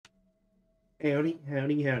Howdy,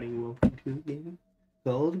 howdy, howdy. Welcome to a game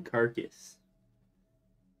called Carcass.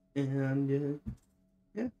 And,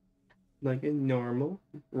 yeah, like a normal,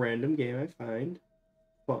 random game I find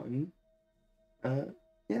fun.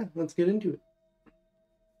 Yeah, let's get into it.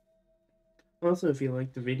 Also, if you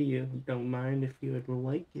like the video, don't mind if you would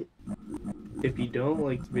like it. If you don't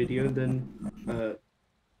like the video, then,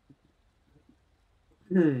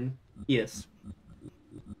 yes.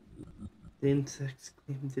 The insects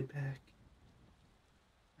claimed it back.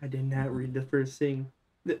 I did not read the first thing.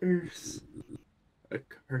 The Earth's a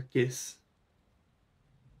carcass.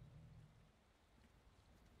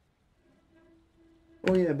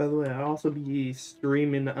 Oh yeah, by the way, I'll also be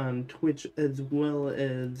streaming on Twitch as well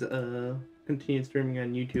as continue streaming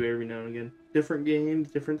on YouTube every now and again. Different games,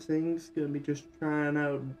 different things. Gonna be just trying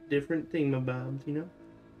out different thingamabobs, you know?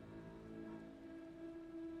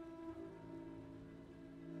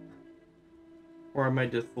 Or I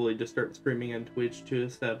might just fully just start streaming on Twitch to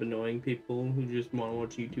stop annoying people who just want to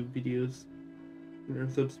watch YouTube videos. Or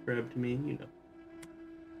subscribe to me, you know.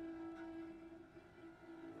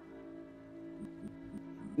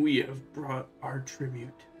 We have brought our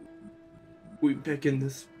tribute. We beckon the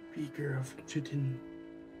speaker of Chitin.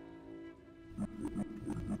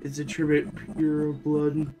 Is a tribute pure of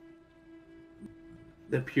blood?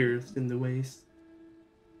 The purest in the waste?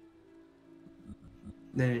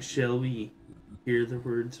 Then it shall be. Hear the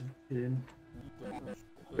words of Chitin.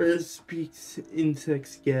 Earth speaks,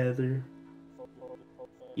 insects gather.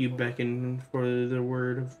 You beckon for the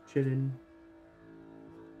word of Chitin.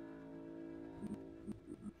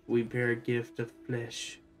 We bear a gift of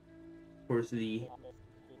flesh for thee.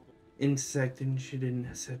 Insect and Chitin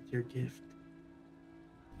accept your gift.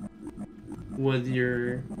 Was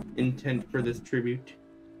your intent for this tribute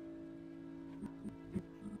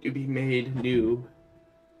to be made new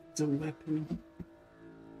as a weapon?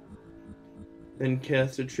 Then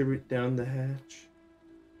cast a tribute down the hatch.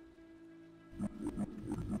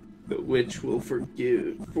 The witch will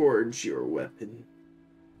forge your weapon.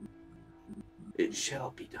 It shall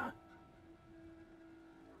be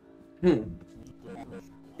done.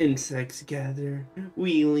 Insects gather.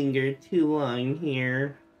 We linger too long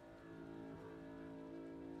here.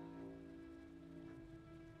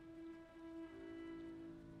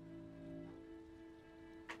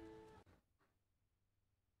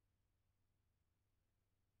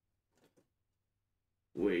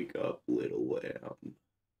 Wake up, little lamb.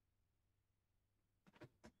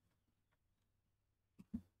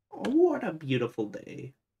 Oh, what a beautiful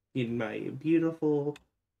day in my beautiful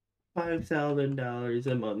 $5,000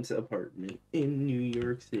 a month apartment in New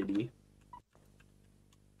York City.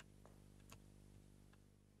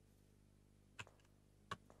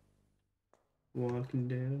 Walking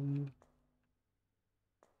down.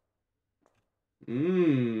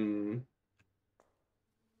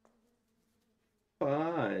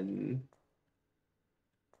 Fun.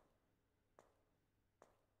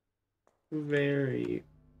 Very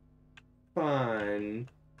fun.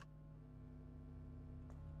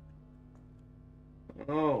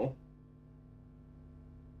 Oh.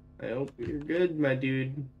 I hope you're good, my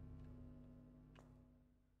dude.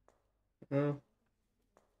 Oh.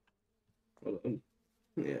 Well,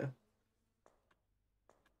 yeah.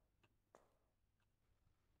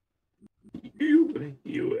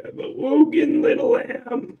 You have awoken, little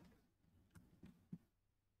lamb.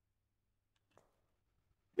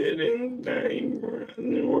 It is time for us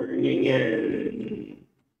to work again.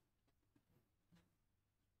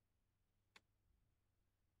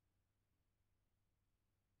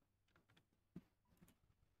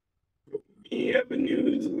 We have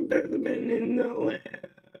news that's been in the lab.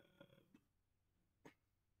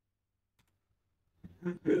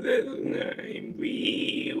 This time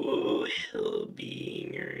we will be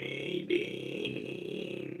reading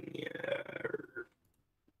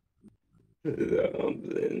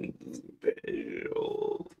something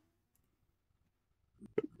special.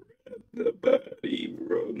 The body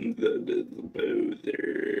from the disposer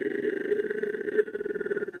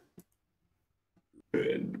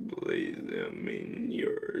and place them in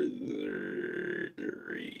your surgery.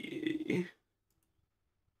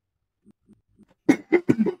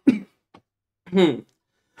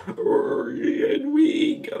 Or should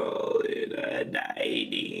we call it a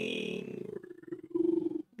dining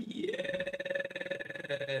room? Yes.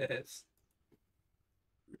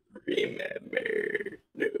 Remember,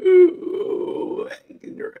 no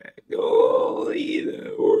extract only the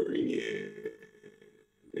organ.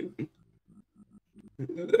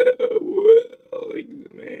 That will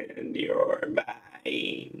expand your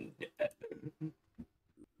mind.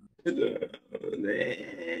 So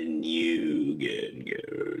then you can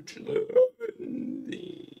go to the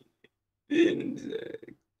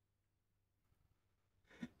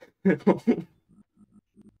Declare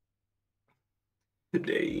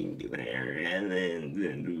islands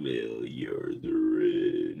and will your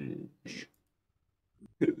syringe.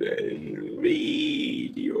 Then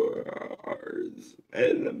read yours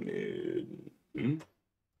element.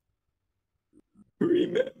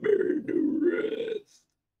 Remember to rest,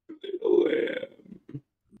 little lamb.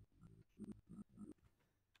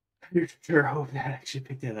 I sure hope that actually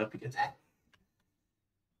picked that up because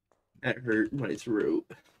that hurt my throat.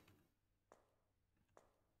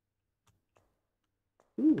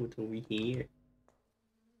 Ooh, what's over here?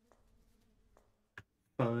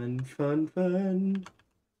 Fun, fun, fun.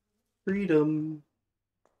 Freedom.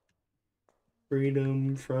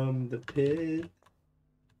 Freedom from the pit.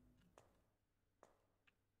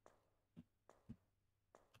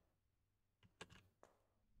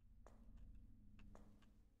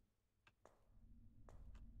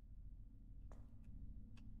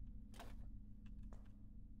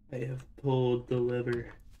 I have pulled the lever.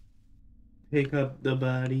 Pick up the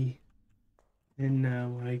body. And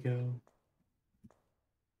now I go.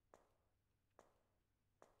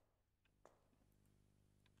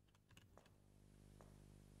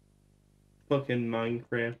 Fucking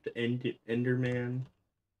Minecraft Enderman.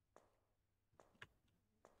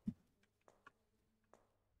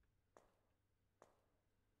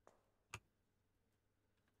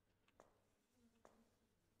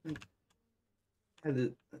 Has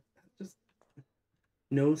it just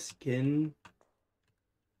no skin?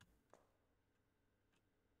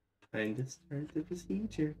 Time to start the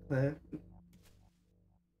procedure.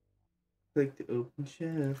 Click to open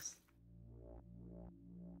chest.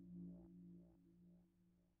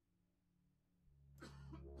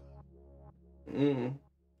 Mm.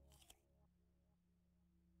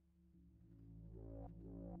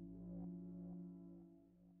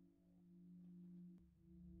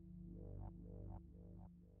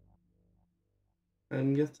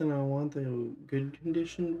 I'm guessing I want the good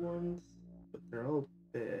conditioned ones, but they're all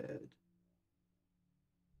bad.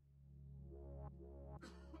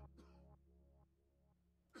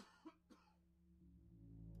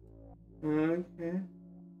 Okay.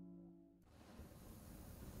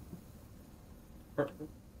 Or,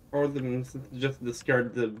 or them just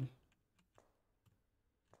discard the.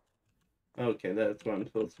 Okay, that's what I'm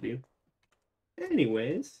supposed to do.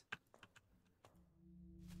 Anyways.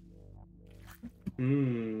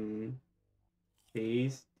 Mmm.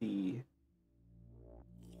 Tasty.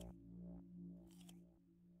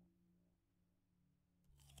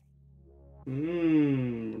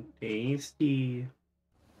 Mmm. Tasty.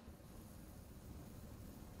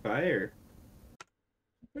 Fire.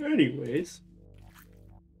 Anyways.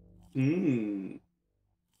 Mmm.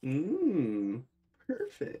 Mmm.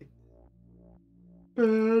 Perfect.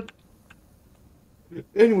 Bad.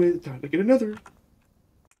 Anyway, it's time to get another.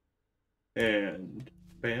 And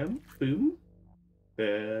bam, boom.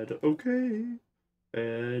 Bad. Okay.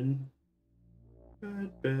 Bad.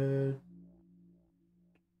 Bad. Bad.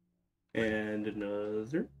 And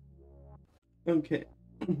another. Okay.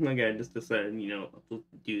 Okay, I just decided, I'll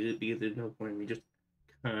do it because there's no point in me just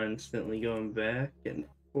constantly going back and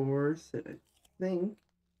forth. And I think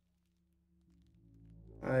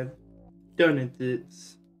I've done it.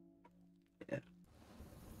 It's. Yeah.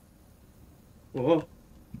 Whoa.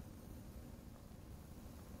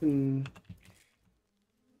 Hmm.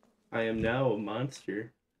 I am now a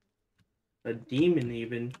monster. A demon,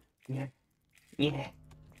 even. Yeah. Yeah.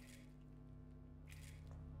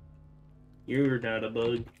 You're not a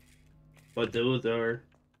bug. But those are.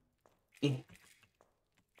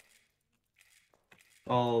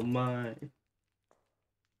 All mine.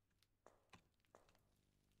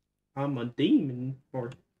 I'm a demon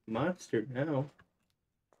or monster now.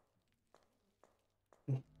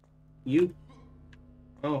 You.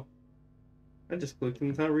 Oh, I just clicked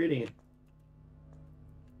without reading it.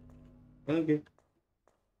 Okay.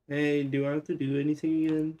 Hey, do I have to do anything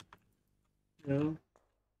again? No?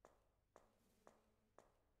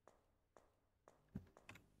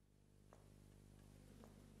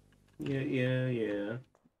 Yeah.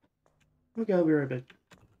 Okay, I'll be right back.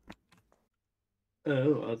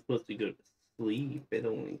 Oh, I was supposed to go to sleep. It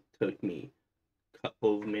only took me a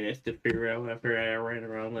couple of minutes to figure out after I ran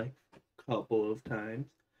around like a couple of times.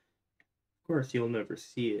 Of course, you'll never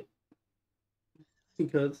see it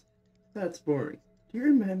because that's boring. Do you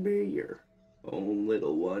remember your own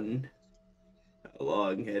little one? How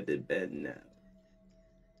long has it been now?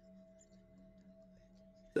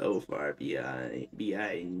 So far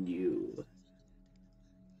behind you.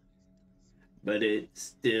 But it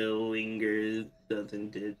still lingers,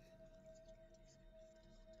 doesn't it?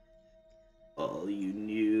 All you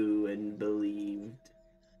knew and believed.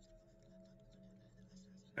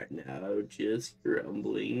 are now just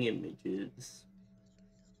crumbling images.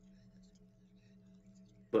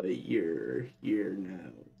 But you're here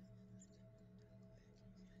now.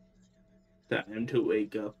 Time to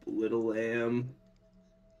wake up, little lamb.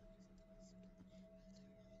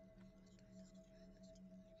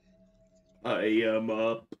 I am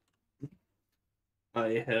up.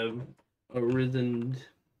 I have arisen.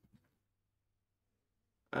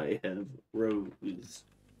 I have rose.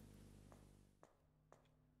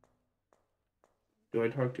 Do I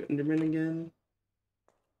talk to Enderman again?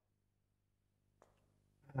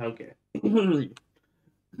 Okay.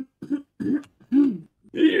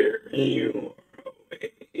 Here you are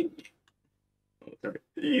awake. Oh, sorry.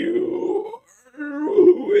 You are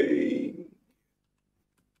awake.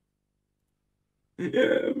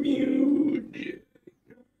 Have you?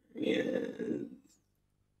 Yes.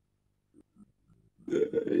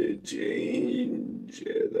 The change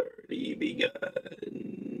has already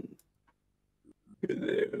begun.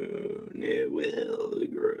 Soon it will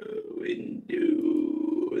grow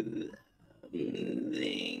into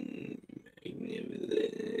something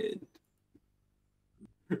magnificent.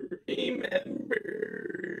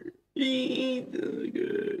 Remember, eat the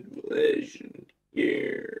good flesh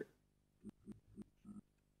here.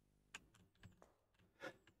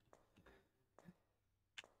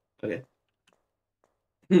 Okay.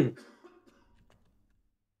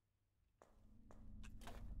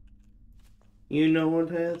 You know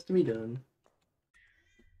what has to be done.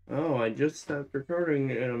 Oh, I just stopped recording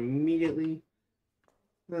and immediately.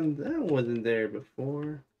 And that wasn't there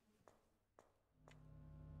before.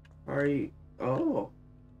 Are you? Oh.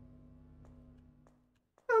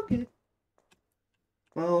 Okay.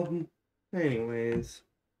 Well, anyways.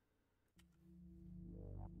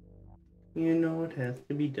 You know what has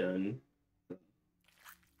to be done.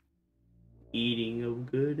 Eating of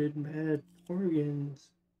good and bad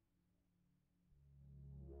organs.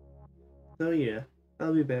 So yeah,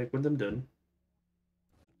 I'll be back when I'm done.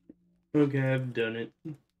 Okay, I've done it.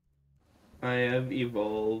 I have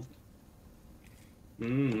evolved.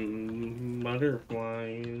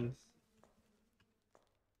 Butterflies.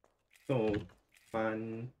 So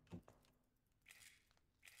fun.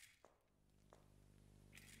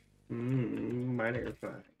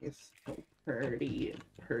 Butterflies. So pretty and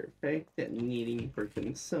perfect and needing for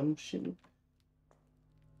consumption.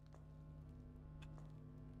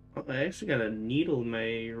 Oh, I actually got a needle in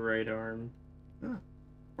my right arm. Ah,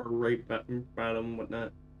 or right bottom,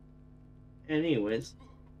 whatnot. Anyways,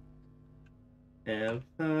 have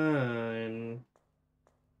fun.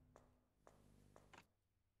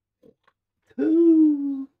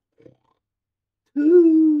 Two,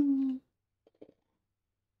 two,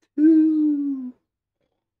 two,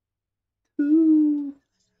 two.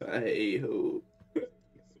 I hope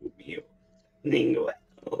you're doing well,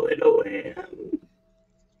 little lamb.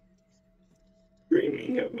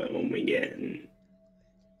 Dreaming of home again.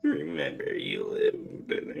 Remember you lived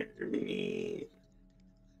near me.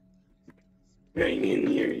 I can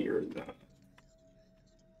hear your thoughts.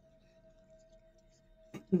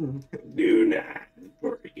 Do not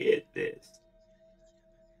forget this.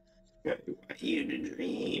 I want you to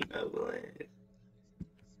dream of it.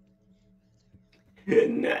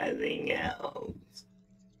 Nothing else.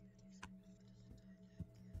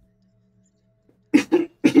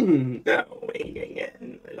 Now wake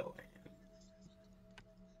again, little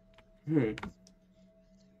lamb.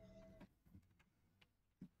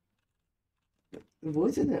 The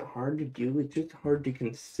voice isn't that hard to do, it's just hard to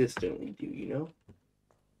consistently do, you know?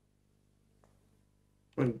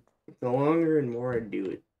 Like, the longer and more I do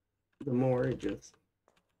it, the more it just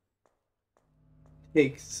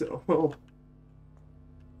takes so.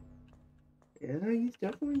 Yeah, he's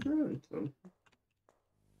definitely growing some.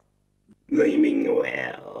 Sleeping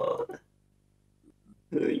well.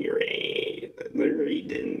 Great. The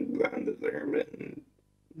greetings on the sermon.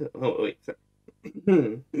 Oh, wait, sorry.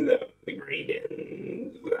 The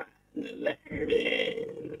greetings on the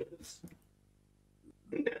sermons.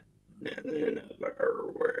 Nothing of our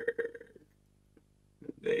work.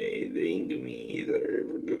 They think me they're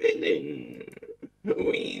forbidden.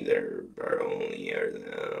 We serve our only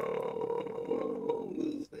ourselves,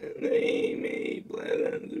 and they may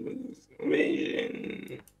pleasant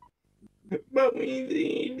vision. But we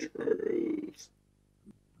see truth.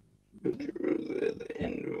 Truth is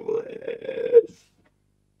in flesh.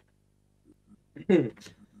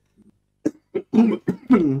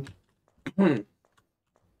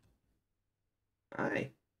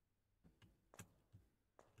 Hi.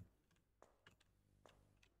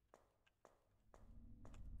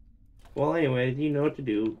 Well, anyways, you know what to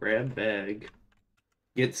do. Grab bag.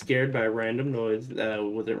 get scared by a random noise that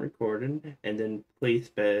wasn't recorded, and then place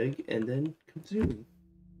bag, and then consume.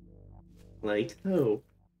 Like so.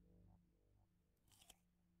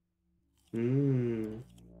 And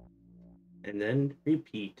then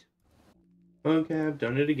repeat. Okay, I've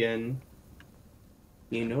done it again.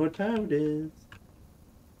 You know what time it is.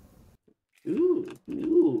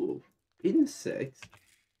 Ooh, insects.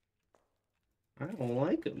 I don't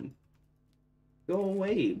like them. Go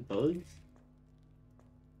away, bugs.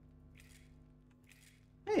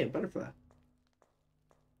 Hey, butterfly.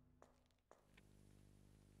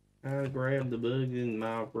 I grabbed the bugs in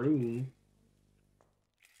my room.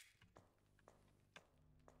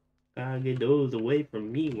 I get those away from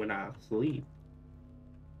me when I sleep.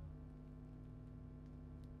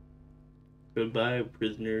 Goodbye,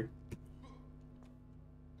 prisoner.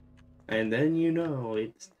 And then you know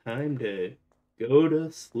it's time to go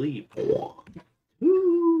to sleep. Ooh.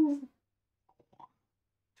 Ooh.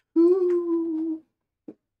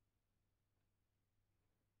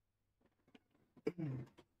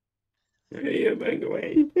 Hey,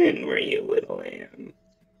 evacuation, where you little lamb?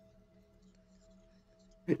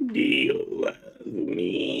 Do you love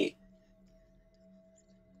me?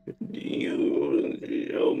 Do you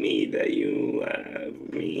show me that you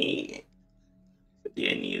love me?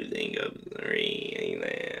 Can you think of 3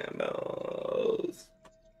 examples?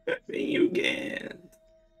 I think you can.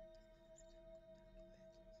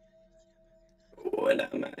 What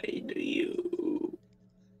am I to you?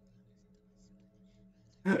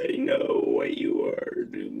 I know what you are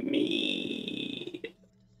to me.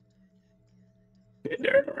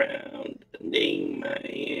 Turn around, ding my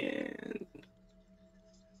hand.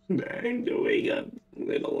 Time to wake up,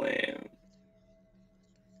 little lamb.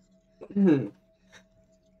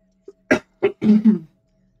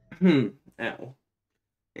 Ow.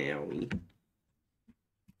 Owie.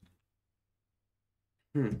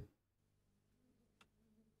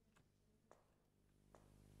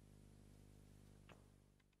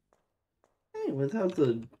 Hey, how's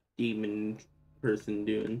the demon person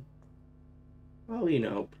doing? Oh, you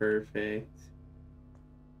know, perfect.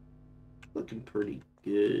 Looking pretty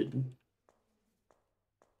good.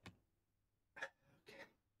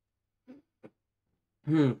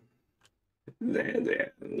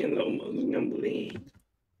 That's almost complete.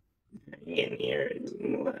 I can hear its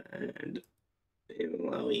blood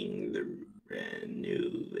flowing through brand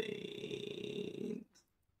new veins.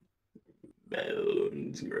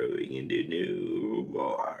 Bones growing into new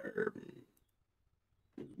arms.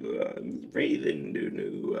 Lungs breathing into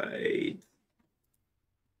new heights.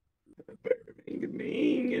 A perfect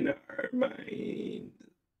being in our minds.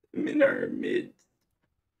 In our midst.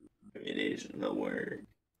 Finish the work.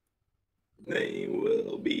 They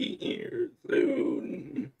will be here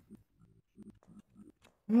soon.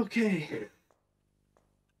 Okay.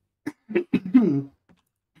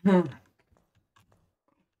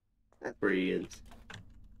 That's where he is.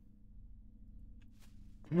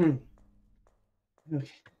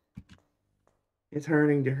 Okay. It's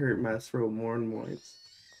starting to hurt my throat more and more.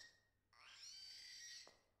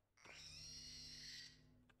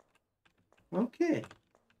 Okay.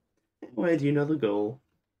 Anyways, you know the goal.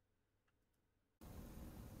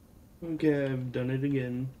 Okay, I've done it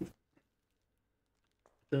again.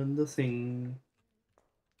 Done the thing.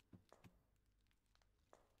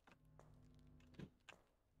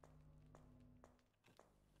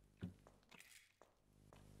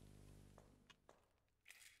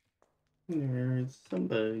 There's some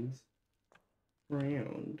bugs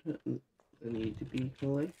around that need to be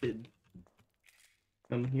collected.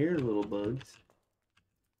 Come here, little bugs.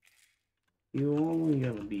 You're only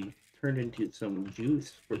gonna be turned into some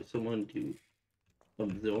juice for someone to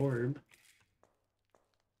absorb.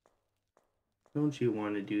 Don't you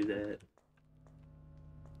want to do that?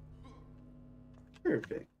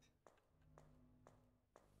 Perfect.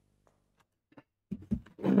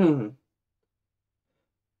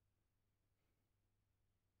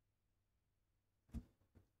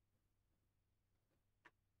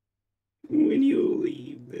 When you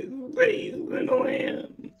leave this place, little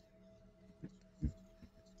lamb,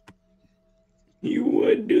 you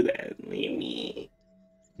would do that, leave me.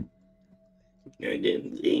 I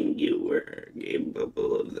didn't think you were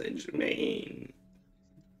capable of such pain.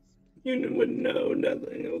 You would know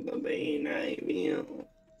nothing of the pain I feel.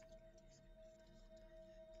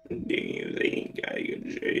 Do you think I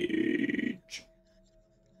could change?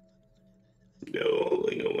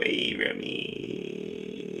 Going away from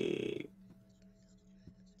me.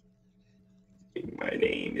 My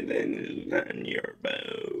name is on your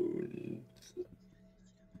bones.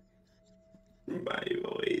 My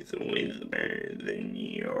voice whispers in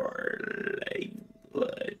your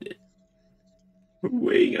bud.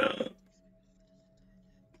 Wake up.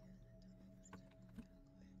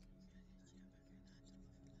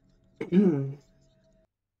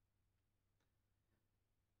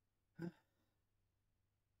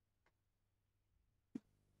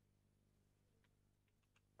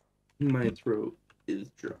 My throat is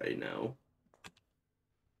dry now.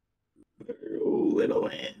 Oh, little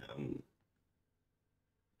lamb.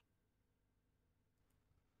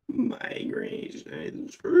 Migration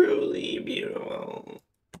is truly beautiful.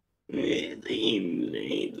 It seems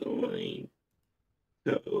needs a light,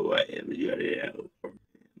 so I have shut it out for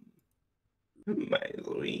him. My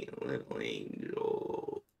sweet little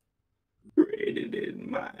angel, created in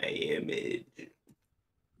my image.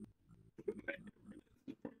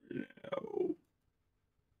 Now,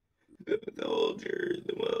 the soldiers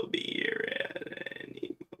will be here at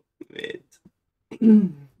any moment.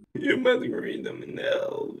 You must read them in the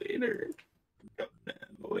elevator. Come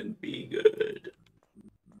now and be good.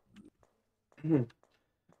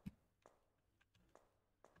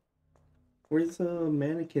 Where's the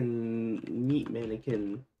mannequin, meat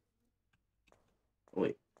mannequin? Oh,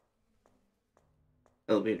 wait.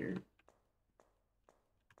 Elevator.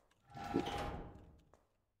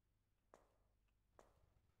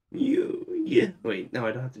 Yeah. Wait, now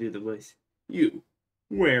I don't have to do the voice. You,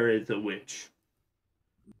 where is the witch?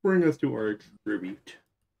 Bring us to our tribute.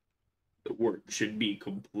 The work should be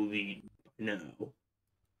complete now.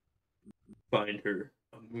 Find her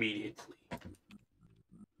immediately.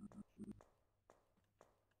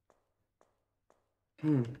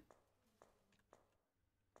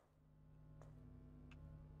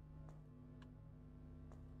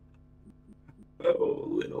 Oh,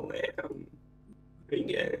 little lamb.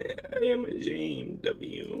 Again, I am ashamed of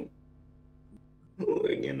you.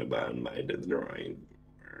 Looking upon my destroying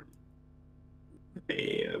form.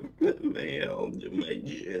 I have failed my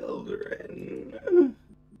children.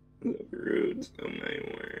 The fruits of my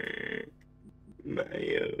work.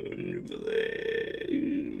 My own flesh.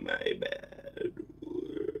 My bad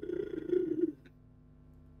work.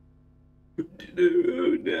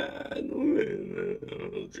 Do not when the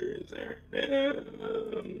vultures are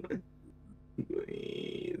down.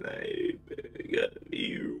 Please, I beg of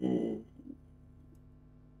you.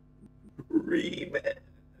 Remember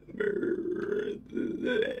the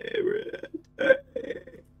time.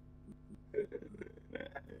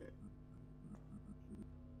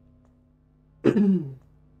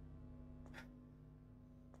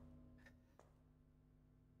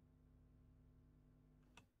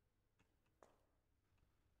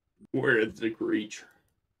 Where is the creature?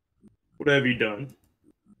 What have you done?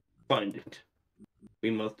 Find it.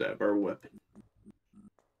 We must have our weapon.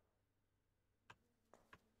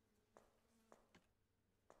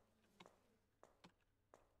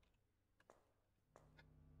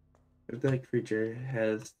 If that creature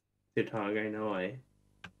has to talk, I know I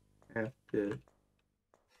have to.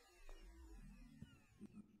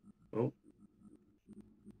 Oh.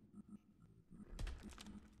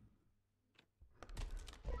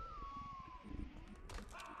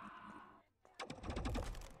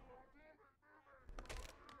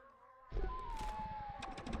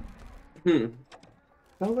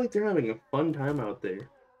 Sounds like they're having a fun time out there.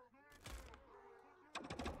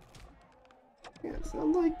 Yeah,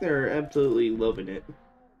 sounds like they're absolutely loving it.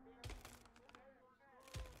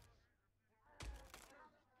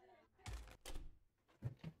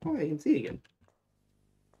 Oh, I can see again.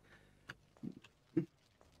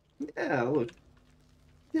 Yeah, look.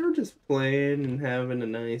 They were just playing and having a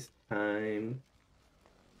nice time.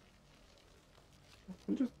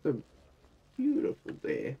 Just a beautiful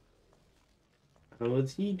day. How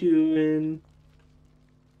is he doing?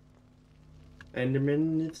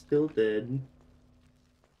 Enderman is still dead.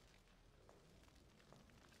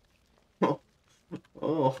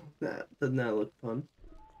 Oh, that does not look fun.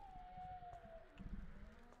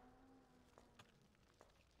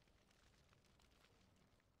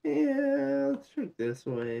 Yeah, let's check this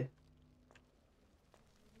way.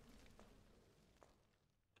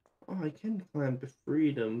 Oh, I can climb to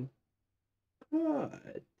freedom.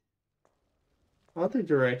 But other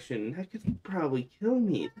direction, that could probably kill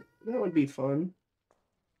me. That would be fun.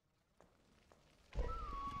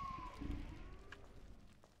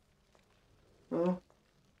 Oh,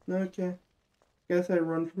 okay. Guess I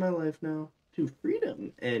run for my life now. To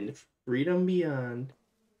freedom and freedom beyond.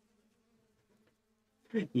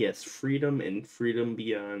 Yes, freedom and freedom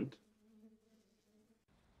beyond.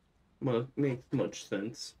 Well, makes much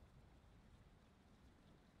sense.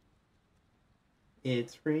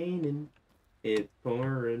 It's raining. It's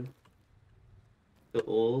pouring. The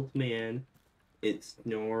old man, it's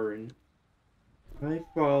snoring. I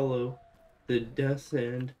follow the death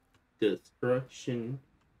and destruction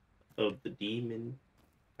of the demon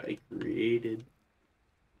I created.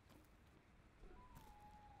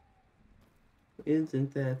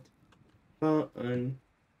 Isn't that fun?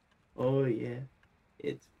 Oh yeah,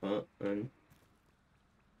 it's fun.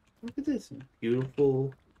 Look at this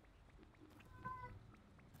beautiful.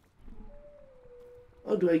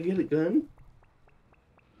 Oh, do I get a gun?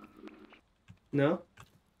 No?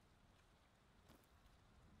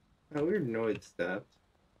 How weird noise stopped.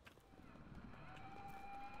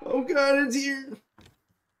 Oh god, it's here!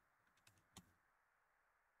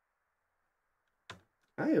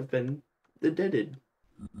 I have been the deaded.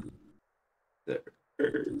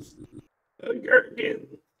 There's a Carcass.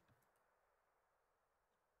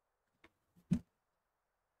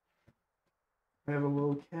 I have a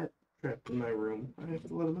little cat trapped in my room. I have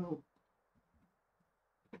to let him out.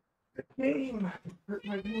 The game hurt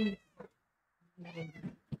my voice.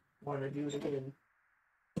 Want to do it again.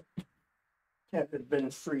 Cat had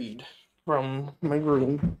been freed from my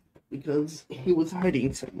room because he was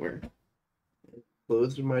hiding somewhere. I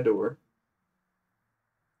closed my door.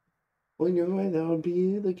 Well, you know what? That would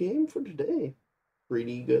be the game for today.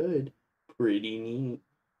 Pretty good. Pretty neat.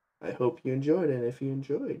 I hope you enjoyed it. And if you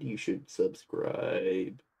enjoyed, you should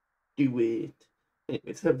subscribe. Do it.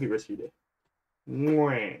 Anyways, have a good rest of your day.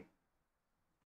 Mwah.